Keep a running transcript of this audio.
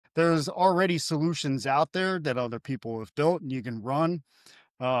there's already solutions out there that other people have built and you can run.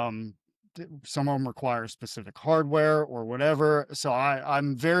 Um, some of them require specific hardware or whatever. So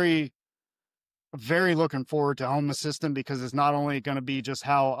I'm very looking forward to Home Assistant because it's not only going to be just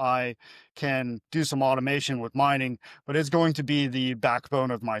how I can do some automation with mining, but it's going to be the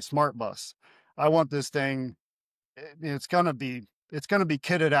backbone of my smart bus. I want this thing. It's gonna be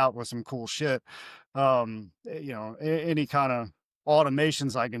kitted out with some cool shit. Any kind of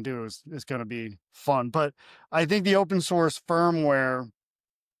automations I can do is going to be fun. But I think the open source firmware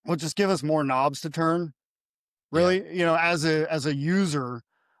will just give us more knobs to turn. Yeah. Really, as a user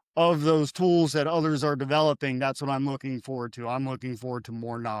of those tools that others are developing, that's what I'm looking forward to. I'm looking forward to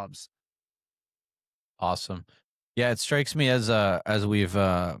more knobs. Awesome. Yeah, it strikes me as we've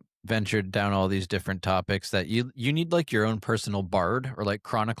ventured down all these different topics that you need like your own personal bard or like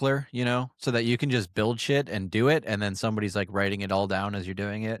chronicler, so that you can just build shit and do it, and then somebody's like writing it all down as you're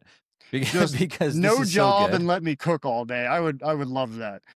doing it. Because Just because this no is so job and good. let me cook all day. I would love that.